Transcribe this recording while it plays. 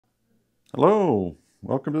Hello,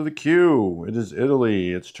 welcome to the queue. It is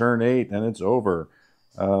Italy. It's turn 8 and it's over.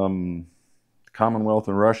 Um, Commonwealth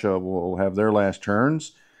and Russia will have their last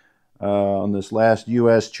turns. On this last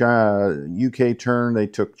UK turn, they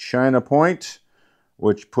took China Point,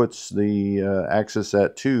 which puts the axis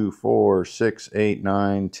at 2, 4, 6, 8,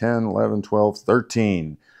 9, 10, 11, 12,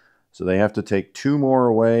 13. So they have to take two more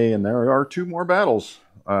away, and there are two more battles.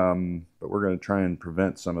 But we're going to try and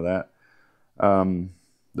prevent some of that.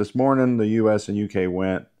 This morning, the US and UK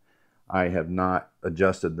went. I have not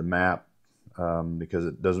adjusted the map because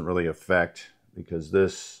it doesn't really affect, because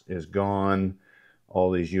this is gone. All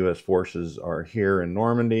these US forces are here in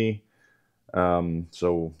Normandy.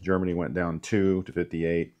 So Germany went down 2 to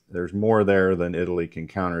 58. There's more there than Italy can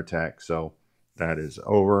counterattack, so that is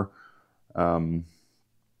over.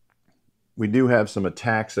 We do have some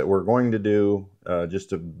attacks that we're going to do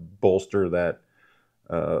just to bolster that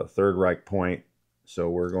Third Reich point. So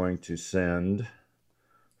we're going to send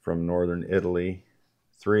from northern Italy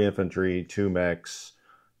 3 infantry, 2 mechs,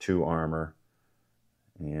 2 armor.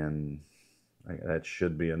 And that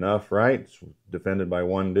should be enough, right? It's defended by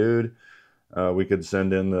 1 dude. We could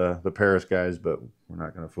send in the Paris guys, but we're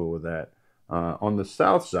not going to fool with that. On the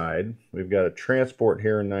south side, we've got a transport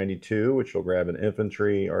here in 92, which will grab an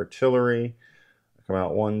infantry, artillery, come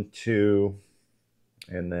out 1, 2,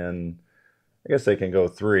 and then I guess they can go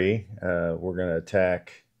 3. We're going to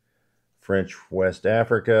attack French West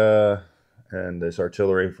Africa, and this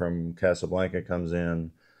artillery from Casablanca comes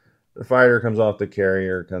in. The fighter comes off the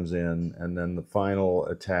carrier, comes in, and then the final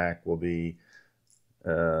attack will be,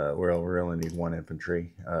 well, we only need 1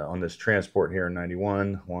 infantry. On this transport here in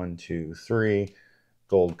 91, 1, 2, 3.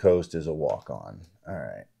 Gold Coast is a walk-on. All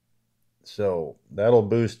right. So that'll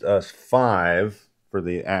boost us 5 for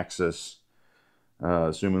the Axis,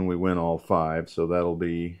 assuming we win all 5. So they'll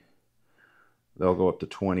go up to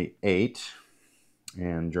 28,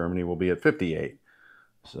 and Germany will be at 58.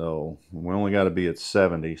 So we only got to be at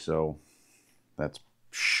 70, so that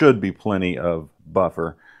should be plenty of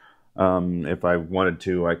buffer. If I wanted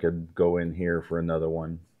to, I could go in here for another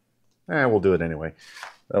one. We'll do it anyway.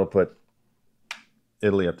 That'll put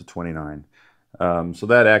Italy up to 29. So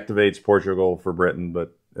that activates Portugal for Britain,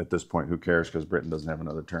 but at this point, who cares, because Britain doesn't have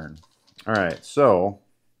another turn. All right, so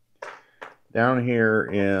down here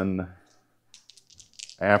in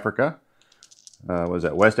Africa, was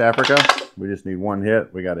that West Africa? We just need 1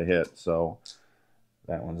 hit. We got a hit, so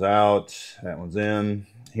that one's out. That one's in.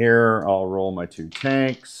 Here, I'll roll my 2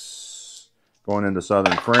 tanks. Going into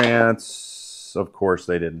southern France. Of course,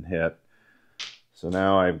 they didn't hit. So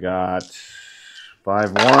now I've got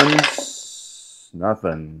 5 ones.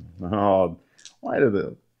 Nothing. Oh, why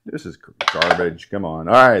did this is garbage. Come on.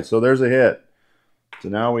 All right, so there's a hit. So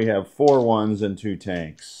now we have 4 ones and 2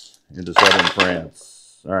 tanks into southern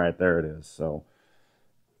France. All right, there it is. So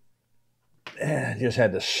just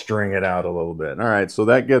had to string it out a little bit. All right, so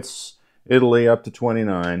that gets Italy up to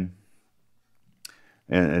 29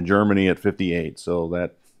 and Germany at 58. So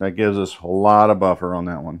that gives us a lot of buffer on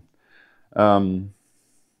that one.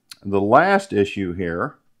 The last issue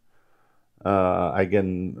here, I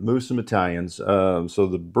can move some Italians. So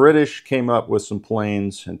the British came up with some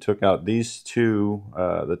planes and took out these 2,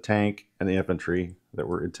 the tank and the infantry that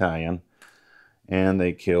were Italian, and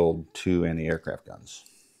they killed 2 anti-aircraft guns.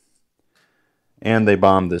 And they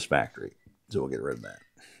bombed this factory, so we'll get rid of that.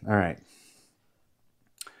 All right.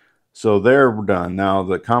 So they're done. Now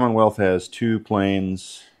the Commonwealth has 2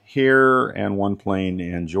 planes here and 1 plane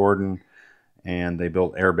in Jordan, and they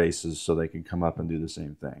built air bases so they can come up and do the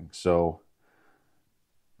same thing. So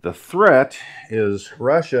the threat is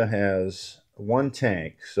Russia has 1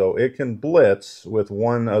 tank, so it can blitz with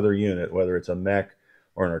 1 other unit, whether it's a mech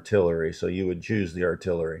or an artillery. So you would choose the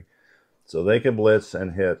artillery. So they can blitz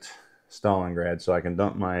and hit Stalingrad, so I can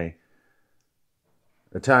dump my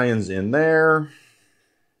Italians in there,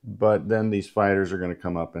 but then these fighters are going to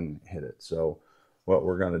come up and hit it. So what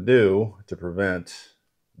we're going to do to prevent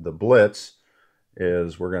the blitz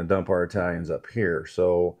is we're going to dump our Italians up here.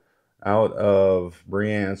 So out of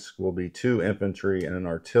Bryansk will be 2 infantry and an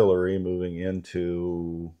artillery moving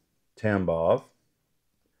into Tambov.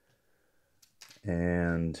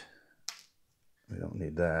 And we don't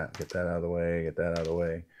need that. Get that out of the way. Get that out of the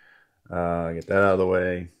way. Get that out of the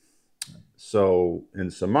way. So in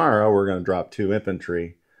Samara, we're going to drop 2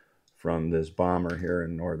 infantry from this bomber here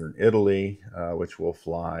in northern Italy, which will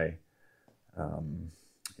fly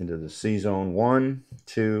into the sea zone. 1,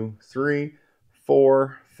 2, 3,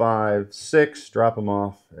 4, 5, 6. Drop them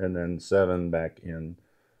off, and then 7 back in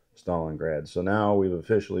Stalingrad. So now we've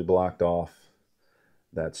officially blocked off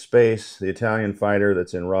that space. The Italian fighter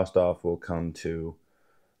that's in Rostov will come to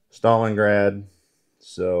Stalingrad.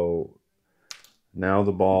 So now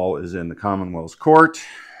the ball is in the Commonwealth's court,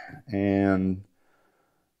 and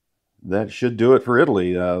that should do it for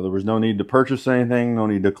Italy. There was no need to purchase anything, no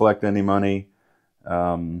need to collect any money.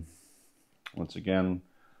 Once again,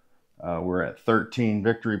 we're at 13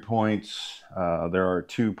 victory points. There are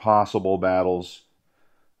 2 possible battles.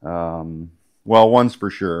 Well, one's for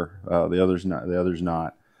sure. The other's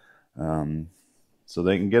not. So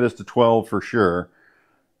they can get us to 12 for sure.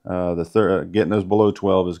 Getting us below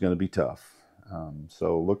 12 is going to be tough.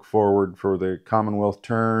 So look forward for the Commonwealth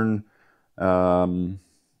turn. And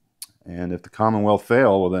if the Commonwealth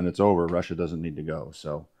fail, well, then it's over. Russia doesn't need to go.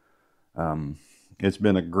 So it's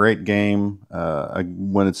been a great game.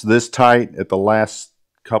 When it's this tight at the last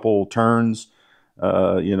couple turns,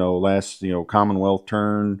 Commonwealth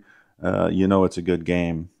turn, it's a good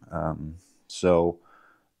game.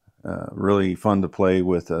 Really fun to play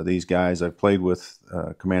with these guys. I've played with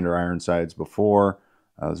Commander Ironsides before.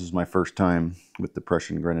 This is my first time with the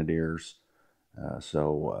Prussian Grenadiers.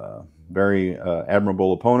 Very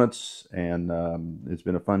admirable opponents, and it's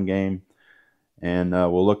been a fun game. And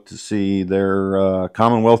we'll look to see their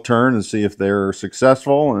Commonwealth turn and see if they're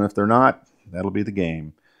successful, and if they're not, that'll be the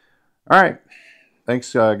game. All right.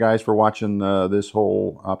 Thanks, guys, for watching this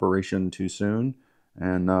whole Operation Too Soon,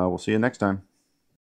 and we'll see you next time.